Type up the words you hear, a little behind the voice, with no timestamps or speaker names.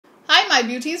Hi my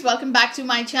beauties, welcome back to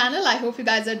my channel. I hope you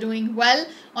guys are doing well.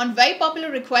 On very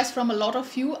popular request from a lot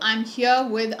of you, I'm here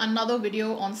with another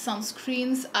video on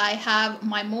sunscreens. I have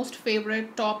my most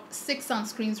favorite top 6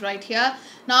 sunscreens right here.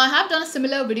 Now I have done a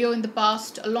similar video in the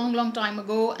past a long time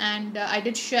ago, and I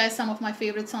did share some of my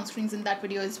favorite sunscreens in that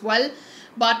video as well.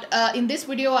 But in this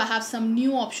video I have some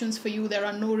new options for you. There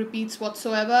are no repeats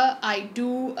whatsoever. I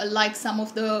do like some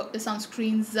of the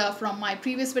sunscreens from my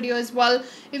previous video as well.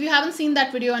 If you haven't seen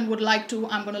that video and would like to,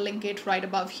 I'm going to link it right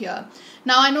above here.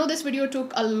 Now I know this video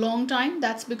took a long time.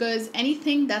 That's because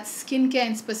anything that's skincare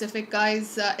in specific,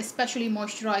 guys, especially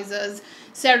moisturizers,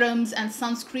 serums and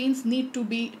sunscreens, need to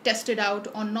be tested out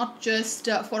on not just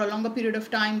for a longer period of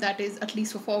time, that is at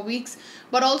least for 4 weeks,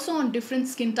 but also on different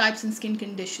skin types and skin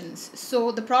conditions.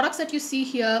 So the products that you see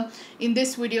here in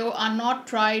this video are not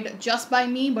tried just by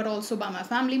me, but also by my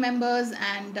family members,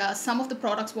 and some of the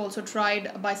products were also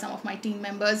tried by some of my team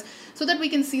members, so that we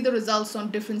can see the results on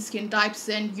different skin types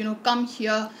and, you know, come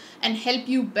here and help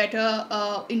you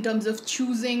better in terms of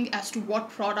choosing as to what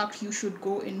product you should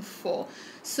go in for.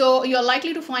 So you're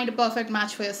likely to find a perfect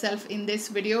match for yourself in this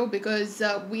video, because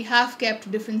we have kept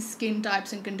different skin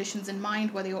types and conditions in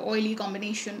mind. Whether you're oily,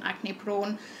 combination, acne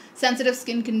prone, sensitive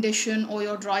skin condition, or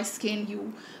your dry skin,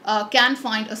 you can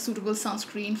find a suitable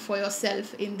sunscreen for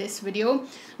yourself in this video.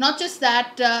 Not just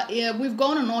that, we've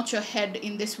gone a notch ahead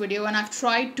in this video, and I've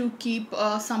tried to keep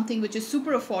something which is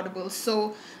super affordable.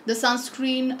 So the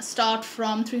sunscreen start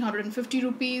from 350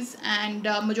 rupees, and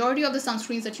majority of the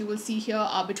sunscreens that you will see here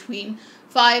are between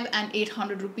 500 and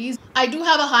 800 rupees. I do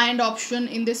have a high-end option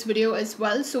in this video as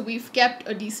well, so we've kept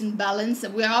a decent balance.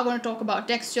 We are going to talk about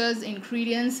textures,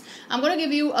 ingredients. I'm going to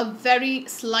give you a very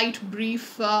slight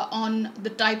brief on the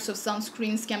types of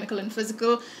sunscreens, chemical and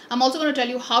physical. I'm also going to tell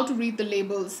you how to read the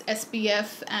labels,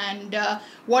 SPF, and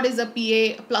what is a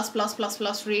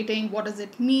PA++++ rating, what does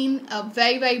it mean,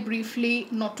 very briefly,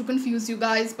 not to confuse you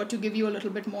guys, but to give you a little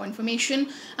bit more information.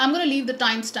 I'm going to leave the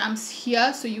timestamps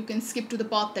here so you can skip to the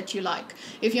part that you like.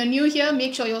 If you're new here,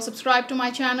 make sure you're subscribed to my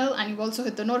channel and you've also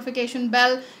hit the notification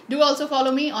bell. Do also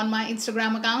follow me on my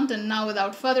Instagram account. And now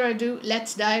without further ado,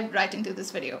 let's dive right into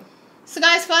this video. So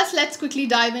guys, first let's quickly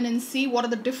dive in and see what are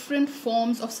the different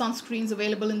forms of sunscreens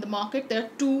available in the market. There are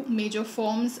two major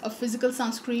forms, a physical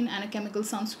sunscreen and a chemical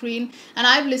sunscreen, and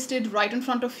I've listed right in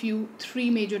front of you 3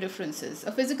 major differences.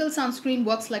 A physical sunscreen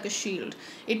works like a shield.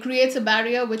 It creates a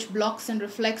barrier which blocks and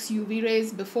reflects UV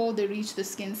rays before they reach the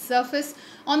skin's surface.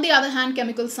 On the other hand,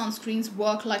 chemical sunscreens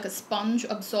work like a sponge,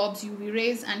 absorbs UV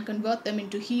rays and convert them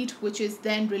into heat, which is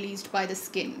then released by the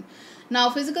skin. Now,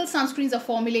 physical sunscreens are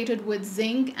formulated with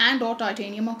zinc and or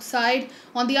titanium oxide.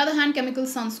 On the other hand, chemical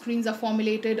sunscreens are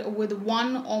formulated with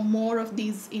one or more of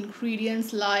these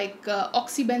ingredients like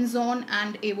oxybenzone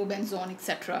and avobenzone,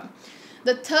 etc.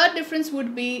 The third difference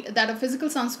would be that a physical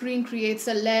sunscreen creates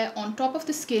a layer on top of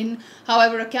the skin.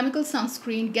 However, a chemical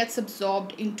sunscreen gets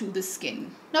absorbed into the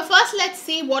skin. Now first let's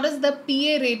see what does the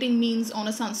PA rating means on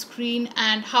a sunscreen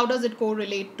and how does it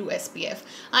correlate to SPF.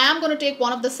 I am going to take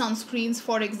one of the sunscreens.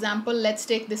 For example, let's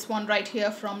take this one right here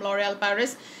from L'Oreal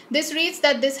Paris. This reads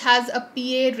that this has a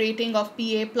PA rating of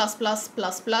PA++++.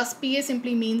 PA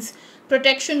simply means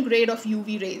protection grade of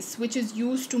UV rays, which is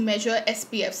used to measure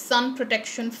SPF, sun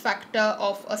protection factor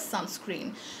of a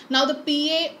sunscreen. Now the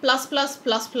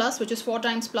PA++++, which is 4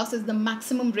 times plus, is the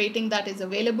maximum rating that is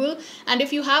available. And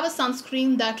if you have a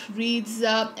sunscreen that reads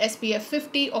SPF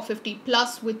 50 or 50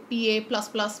 plus with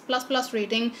PA++++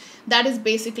 rating, that is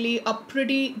basically a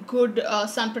pretty good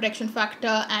sun protection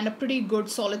factor and a pretty good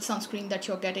solid sunscreen that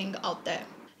you're getting out there.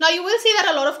 Now you will see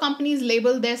that a lot of companies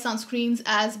label their sunscreens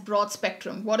as broad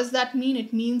spectrum. What does that mean?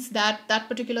 It means that that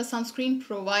particular sunscreen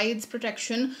provides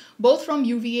protection both from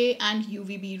UVA and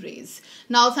UVB rays.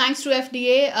 Now thanks to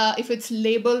FDA, if it's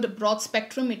labeled broad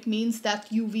spectrum, it means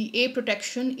that UVA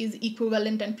protection is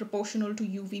equivalent and proportional to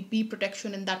UVB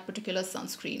protection in that particular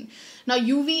sunscreen. Now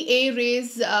UVA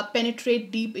rays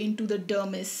penetrate deep into the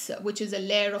dermis, which is a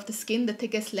layer of the skin, the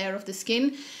thickest layer of the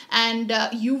skin, and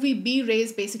UVB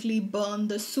rays basically burn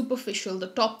the superficial, the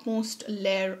topmost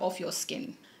layer of your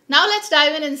skin. Now let's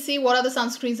dive in and see what are the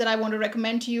sunscreens that I want to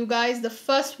recommend to you guys. The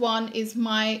first one is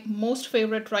my most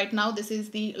favorite right now. This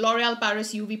is the L'Oreal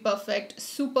Paris UV Perfect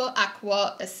Super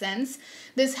Aqua Essence.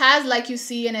 This has, like you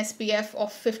see, an SPF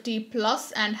of 50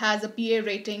 plus and has a PA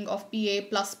rating of PA++++.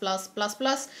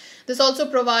 This also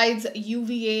provides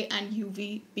UVA and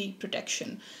UVB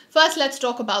protection. First, let's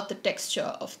talk about the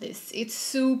texture of this. It's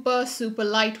super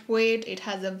lightweight. It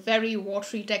has a very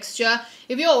watery texture.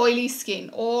 If you're oily skin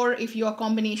or if you're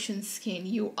combination skin,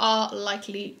 you are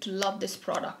likely to love this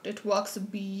product. It works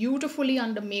beautifully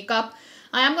under makeup.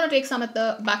 I am going to take some at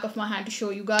the back of my hand to show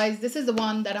you guys. This is the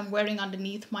one that I'm wearing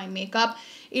underneath my makeup.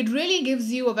 It really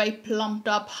gives you a very plumped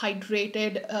up,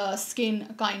 hydrated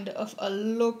skin kind of a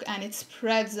look, and it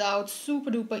spreads out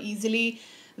super duper easily.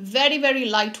 Very, very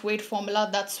lightweight formula.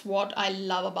 That's what I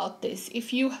love about this.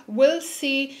 If you will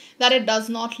see that it does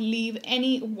not leave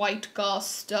any white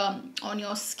cast on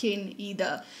your skin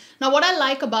either. Now, what I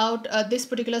like about this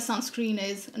particular sunscreen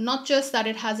is not just that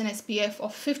it has an SPF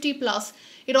of 50 plus,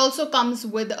 it also comes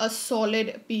with a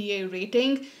solid PA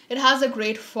rating. It has a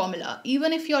great formula.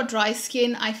 Even if you're dry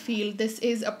skin, I feel this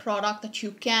is a product that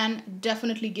you can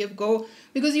definitely give go,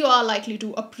 because you are likely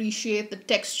to appreciate the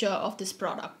texture of this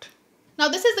product. Now,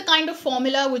 this is the kind of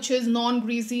formula which is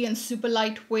non-greasy and super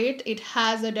lightweight. It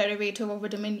has a derivative of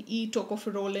vitamin E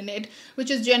tocopherol in it,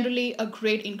 which is generally a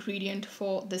great ingredient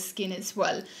for the skin as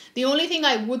well. The only thing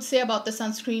I would say about the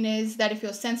sunscreen is that if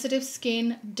you're sensitive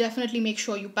skin, definitely make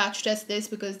sure you patch test this,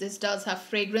 because this does have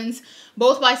fragrance,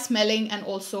 both by smelling and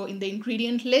also in the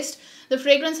ingredient list. The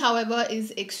fragrance, however,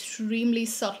 is extremely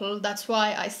subtle. That's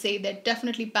why I say that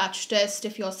definitely patch test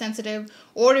if you're sensitive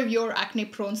or if you're acne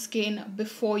prone skin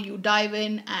before you dive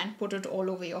in and put it all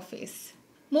over your face.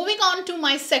 Moving on to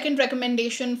my second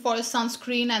recommendation for a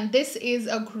sunscreen, and this is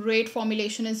a great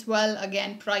formulation as well,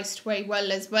 again priced very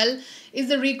well as well, is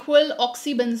the Requel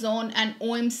Oxybenzone and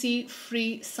OMC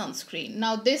free sunscreen.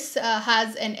 Now this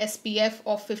has an SPF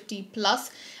of 50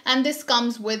 plus, and this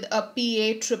comes with a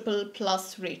PA triple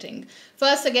plus rating.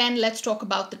 First, again, let's talk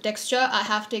about the texture. I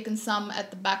have taken some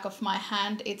at the back of my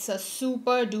hand. It's a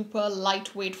super duper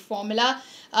lightweight formula.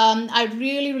 I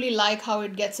really like how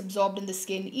it gets absorbed in the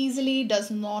skin easily, does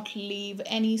not leave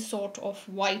any sort of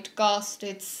white cast.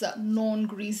 It's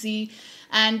non-greasy,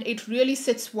 and it really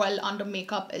sits well under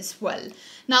makeup as well.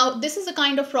 Now, this is the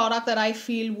kind of product that I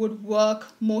feel would work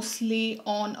mostly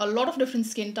on a lot of different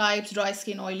skin types, dry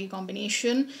skin, oily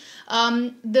combination.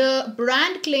 The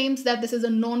brand claims that this is a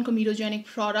non-comedogenic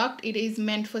product. It is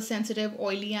meant for sensitive,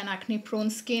 oily and acne prone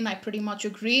skin. I pretty much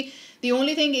agree. The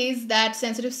only thing is that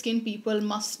sensitive skin people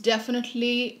must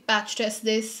definitely patch test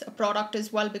this product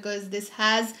as well, because this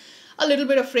has a little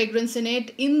bit of fragrance in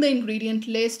it. In the ingredient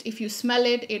list, if you smell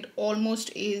it, it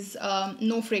almost is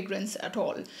no fragrance at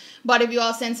all. But if you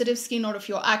are sensitive skin or if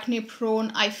you're acne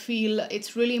prone, I feel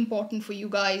it's really important for you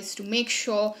guys to make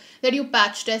sure that you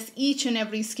patch test each and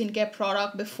every skincare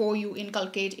product before you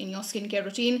inculcate in your skincare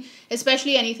routine,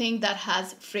 especially anything that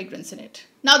has fragrance in it.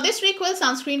 Now, this Requel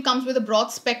sunscreen comes with a broad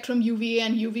spectrum UVA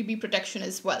and UVB protection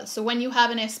as well. So when you have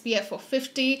an SPF of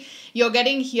 50, you're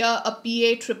getting here a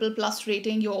PA triple plus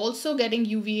rating. You're also getting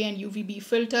UVA and UVB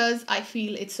filters. I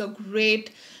feel it's a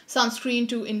great sunscreen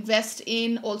to invest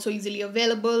in, also easily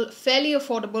available, fairly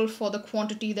affordable for the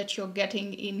quantity that you're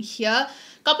getting in here.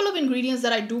 Couple of ingredients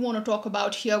that I do want to talk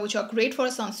about here, which are great for a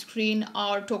sunscreen,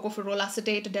 are tocopherol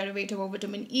acetate, a derivative of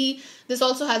vitamin E. This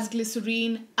also has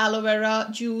glycerine, aloe vera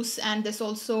juice, and this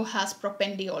also has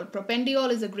propendiol. Propendiol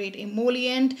is a great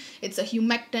emollient, it's a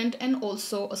humectant and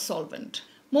also a solvent.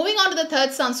 Moving on to the third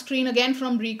sunscreen, again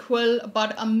from Requel,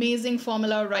 but amazing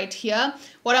formula right here.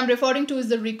 What I'm referring to is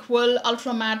the Requel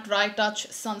Ultra Matte Dry Touch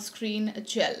Sunscreen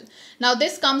Gel. Now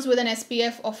this comes with an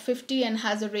SPF of 50 and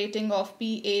has a rating of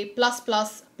PA++++.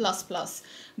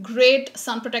 Great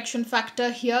sun protection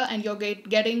factor here, and you're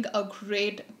getting a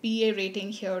great PA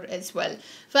rating here as well.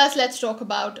 First, let's talk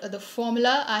about the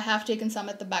formula. I have taken some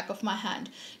at the back of my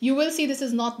hand. You will see this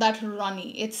is not that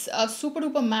runny. It's a super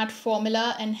duper matte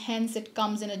formula, and hence it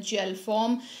comes in a gel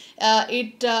form.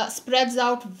 It spreads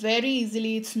out very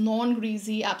easily. It's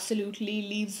non-greasy, absolutely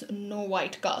leaves no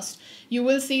white cast. You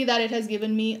will see that it has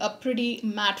given me a pretty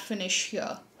matte finish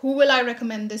here. Who will I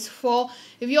recommend this for?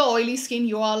 If you're oily skin,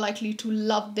 you are likely to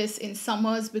love this in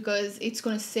summers, because it's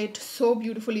going to sit so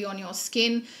beautifully on your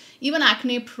skin. Even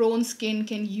acne prone skin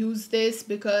can use this,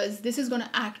 because this is going to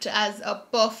act as a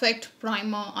perfect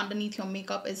primer underneath your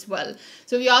makeup as well.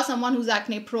 So if you are someone who's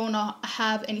acne prone or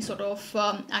have any sort of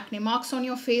acne marks on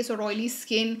your face or oily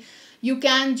skin, you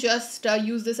can just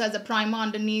use this as a primer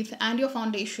underneath, and your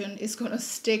foundation is going to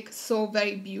stick so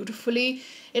very beautifully.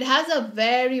 It has a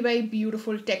very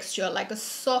beautiful texture, like a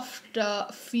soft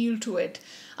feel to it.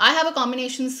 I have a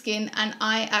combination skin, and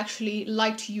I actually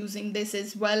liked using this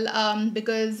as well,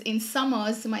 because in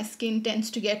summers my skin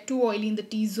tends to get too oily in the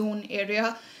T-zone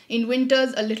area. In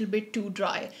winters, a little bit too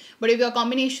dry. But if you're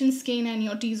combination skin and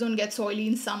your T-zone gets oily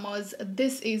in summers,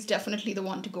 this is definitely the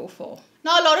one to go for.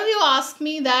 Now, a lot of you ask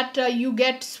me that you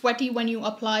get sweaty when you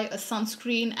apply a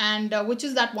sunscreen, and which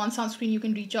is that one sunscreen you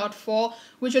can reach out for,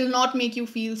 which will not make you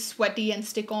feel sweaty and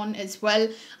stick on as well.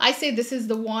 I say this is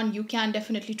the one you can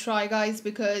definitely try, guys,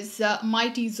 because because my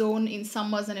T-zone in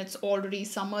summers, and it's already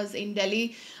summers in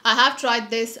Delhi, I have tried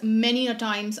this many a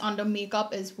times under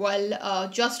makeup as well.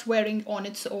 Just wearing on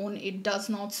its own, it does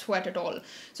not sweat at all.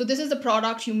 So this is the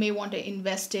product you may want to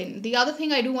invest in. The other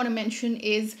thing I do want to mention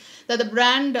is that the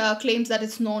brand claims that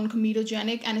it's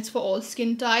non-comedogenic and it's for all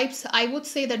skin types. I would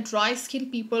say that dry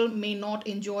skin people may not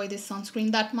enjoy this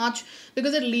sunscreen that much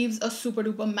because it leaves a super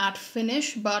duper matte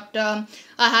finish, but I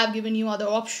have given you other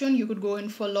options. You could go in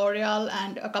for L'Oreal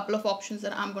and a couple of options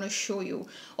that I'm going to show you.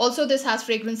 Also, this has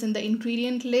fragrance in the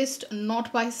ingredient list,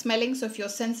 not by smelling. So if you're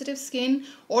sensitive skin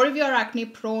or if you're acne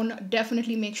prone,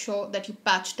 definitely make sure that you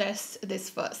patch test this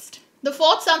first. The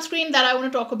fourth sunscreen that I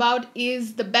want to talk about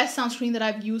is the best sunscreen that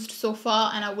I've used so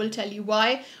far, and I will tell you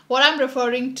why. What I'm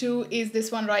referring to is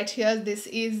this one right here. This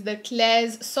is the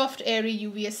Klairs Soft Airy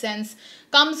UV Essence.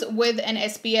 Comes with an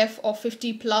SPF of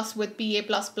 50 plus with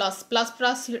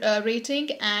PA++++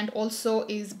 rating, and also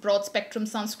is broad spectrum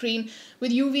sunscreen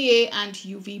with UVA and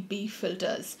UVB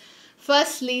filters.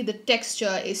 Firstly, the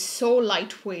texture is so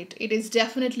lightweight. It is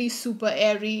definitely super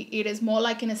airy. It is more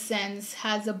like an essence,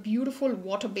 has a beautiful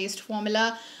water-based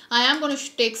formula. I am going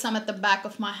to take some at the back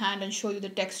of my hand and show you the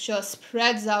texture.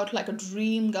 Spreads out like a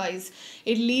dream, guys.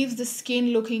 It leaves the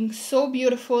skin looking so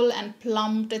beautiful and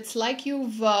plumped. It's like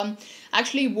you've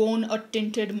actually worn a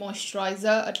tinted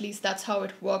moisturizer. At least that's how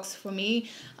it works for me.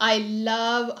 I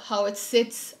love how it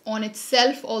sits on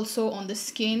itself, also on the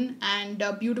skin, and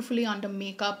beautifully under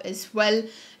makeup as well.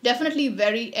 Definitely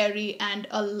very airy and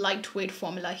a lightweight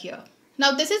formula here.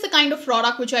 Now, this is the kind of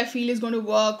product which I feel is going to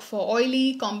work for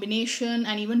oily, combination,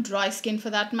 and even dry skin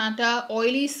for that matter.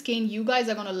 Oily skin, you guys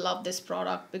are going to love this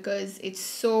product because it's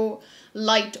so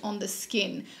light on the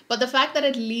skin. But the fact that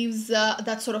it leaves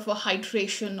that sort of a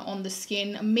hydration on the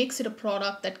skin makes it a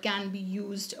product that can be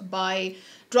used by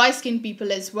dry skin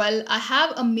people as well. I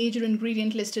have a major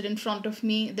ingredient listed in front of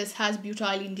me. This has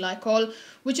butylene glycol,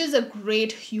 which is a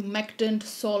great humectant,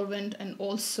 solvent, and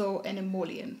also an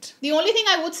emollient. The only thing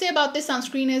I would say about this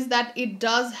sunscreen is that it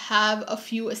does have a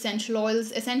few essential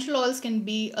oils. Essential oils can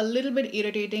be a little bit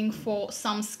irritating for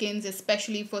some skins,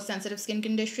 especially for sensitive skin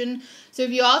condition. So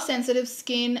if you are sensitive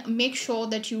skin, make sure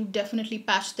that you definitely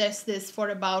patch test this for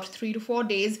about 3 to 4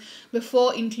 days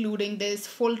before including this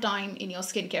full time in your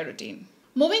skincare routine.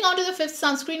 Moving on to the fifth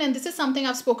sunscreen, and this is something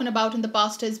I've spoken about in the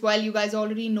past as well. You guys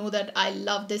already know that I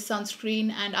love this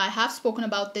sunscreen, and I have spoken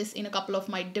about this in a couple of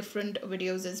my different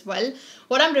videos as well.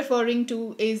 What I'm referring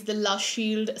to is the La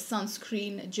Shield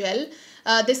Sunscreen Gel.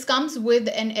 This comes with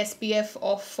an SPF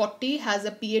of 40, has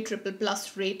a PA++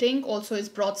 rating, also is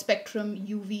broad spectrum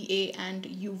UVA and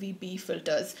UVB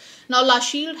filters. Now, La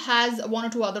Shield has 1 or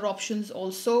 2 other options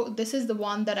also. This is the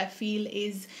one that I feel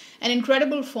is an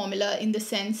incredible formula in the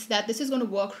sense that this is going to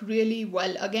work really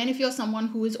well. Again, if you're someone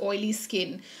who is oily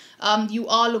skin, you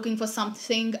are looking for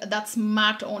something that's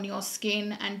matte on your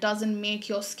skin and doesn't make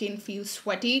your skin feel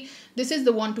sweaty, this is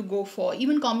the one to go for.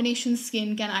 Even combination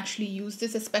skin can actually use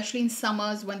this, especially in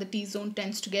summers when the T-zone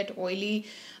tends to get oily.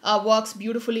 Works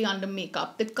beautifully under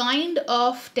makeup. The kind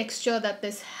of texture that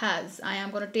this has, I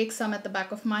am going to take some at the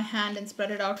back of my hand and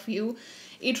spread it out for you.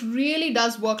 It really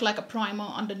does work like a primer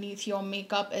underneath your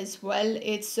makeup as well.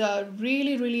 It's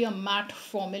really a matte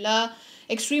formula.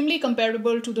 Extremely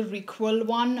comparable to the Requel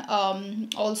one.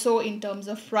 Also in terms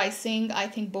of pricing, I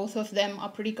think both of them are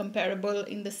pretty comparable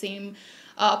in the same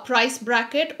price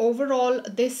bracket. Overall,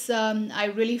 this I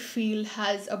really feel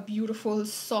has a beautiful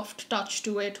soft touch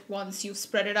to it once you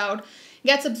spread it out.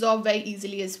 Gets absorbed very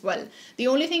easily as well. The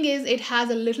only thing is it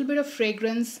has a little bit of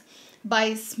fragrance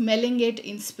by smelling it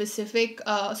in specific.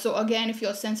 So again, if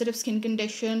you're sensitive skin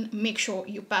condition, make sure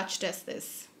you patch test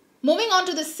this. Moving on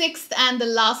to the sixth and the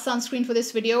last sunscreen for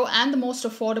this video, and the most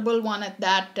affordable one at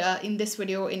that in this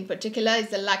video in particular, is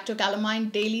the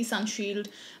Lactocalamine Daily Sunshield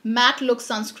Matte Look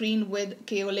Sunscreen with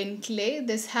Kaolin Clay.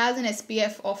 This has an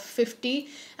SPF of 50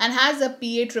 and has a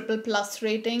PA++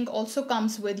 rating. Also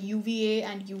comes with UVA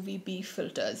and UVB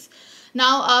filters.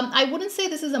 Now, I wouldn't say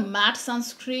this is a matte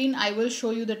sunscreen. I will show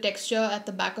you the texture at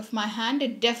the back of my hand.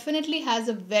 It definitely has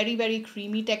a very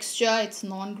creamy texture. It's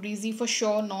non-greasy for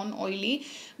sure, non-oily,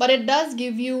 but it does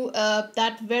give you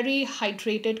that very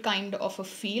hydrated kind of a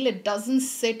feel. It doesn't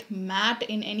sit matte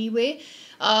in any way.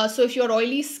 So if you're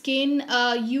oily skin,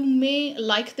 you may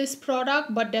like this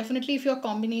product, but definitely if you're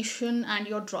combination and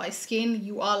you're dry skin,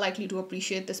 you are likely to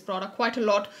appreciate this product quite a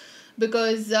lot,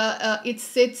 because it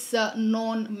sits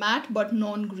non-matte but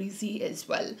non-greasy as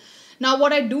well. Now,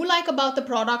 what I do like about the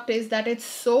product is that it's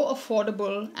so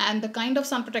affordable, and the kind of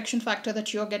sun protection factor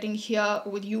that you're getting here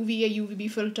with UVA, UVB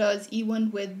filters,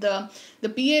 even with the PA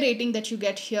rating that you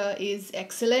get here is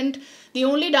excellent. The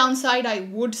only downside I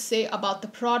would say about the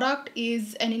product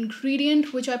is an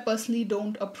ingredient which I personally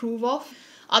don't approve of.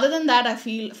 Other than that, I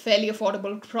feel fairly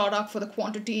affordable product for the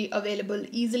quantity available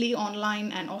easily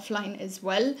online and offline as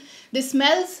well. This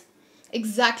smells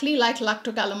exactly like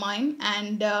lactocalamine,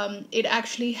 and it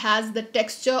actually has the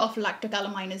texture of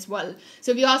lactocalamine as well.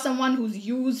 So if you are someone who's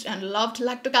used and loved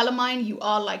lactocalamine, you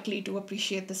are likely to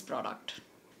appreciate this product.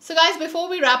 So guys, before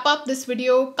we wrap up this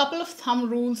video, couple of thumb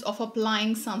rules of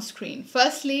applying sunscreen.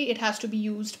 Firstly, it has to be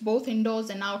used both indoors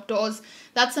and outdoors.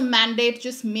 That's a mandate.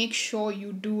 Just make sure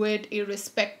you do it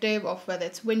irrespective of whether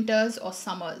it's winters or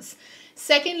summers.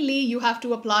 Secondly, you have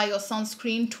to apply your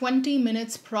sunscreen 20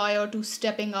 minutes prior to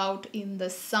stepping out in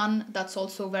the sun. That's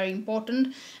also very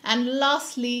important. And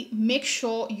lastly, make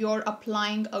sure you're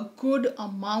applying a good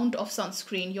amount of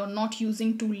sunscreen. You're not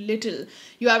using too little.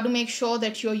 You have to make sure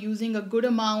that you're using a good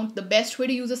amount. The best way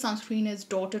to use a sunscreen is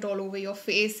dot it all over your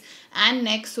face and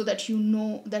neck so that you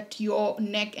know that your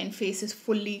neck and face is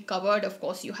fully covered. Of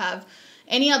course, you have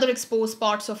any other exposed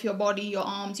parts of your body, your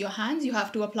arms, your hands, you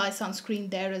have to apply sunscreen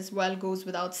there as well, goes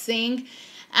without saying.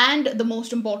 And the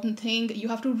most important thing, you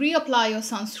have to reapply your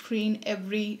sunscreen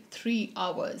every 3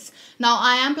 hours. Now,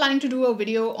 I am planning to do a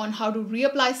video on how to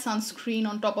reapply sunscreen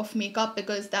on top of makeup,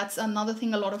 because that's another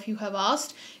thing a lot of you have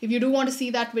asked. If you do want to see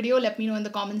that video, let me know in the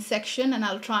comments section and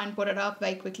I'll try and put it up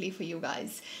very quickly for you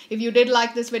guys. If you did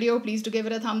like this video, please do give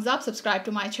it a thumbs up, subscribe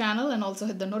to my channel, and also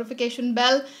hit the notification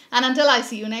bell. And until I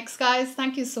see you next, guys,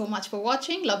 thank you so much for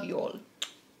watching. Love you all.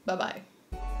 Bye-bye.